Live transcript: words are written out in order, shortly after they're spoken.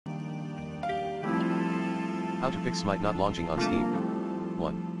How to fix Smite not launching on Steam.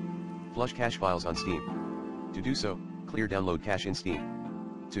 1. Flush cache files on Steam. To do so, clear download cache in Steam.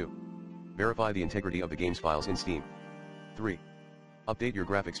 2. Verify the integrity of the game's files in Steam. 3. Update your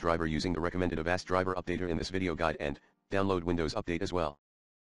graphics driver using the recommended Avast driver updater in this video guide and download Windows Update as well.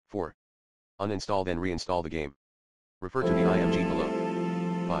 4. Uninstall then reinstall the game. Refer to the IMG below.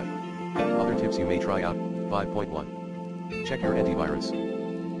 5. Other tips you may try out. 5.1. Check your antivirus.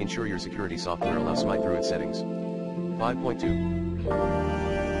 Ensure your security software allows Smite through its settings. 5.2.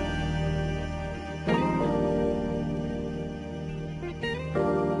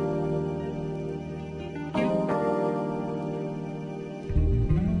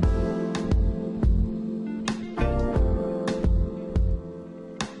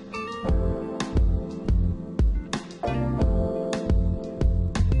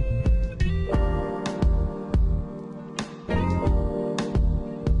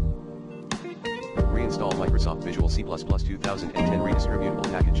 Reinstall Microsoft Visual C++ 2010 redistributable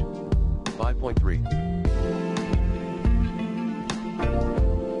package. 5.3.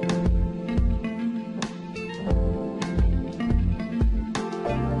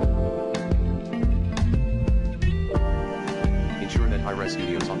 Ensure that Hi-Res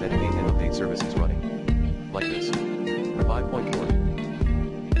Studio's Authenticate and Update service is running. Like this. 5.4.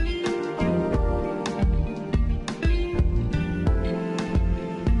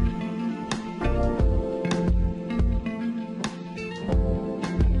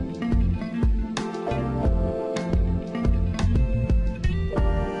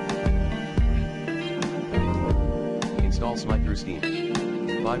 Install Smite through Steam.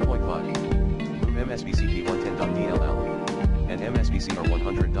 5.5. Move MSBCP110.dll and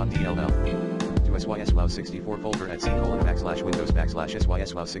MSBCR100.dll to SYSWow64 folder at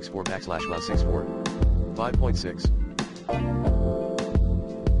C:\Windows/SYSWow64/64. 5.6.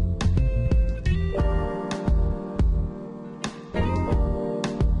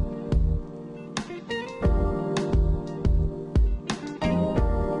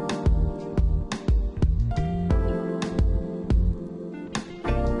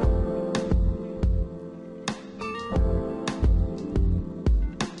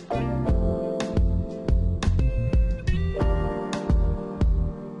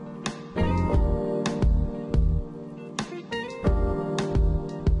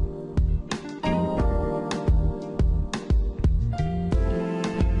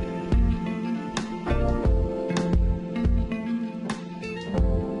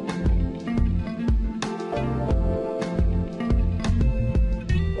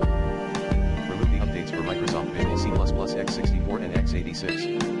 x64 and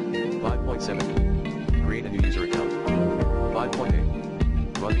x86. 5.7. Create a new user account.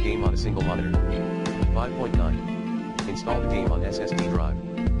 5.8. Run the game on a single monitor. 5.9. Install the game on SSD drive.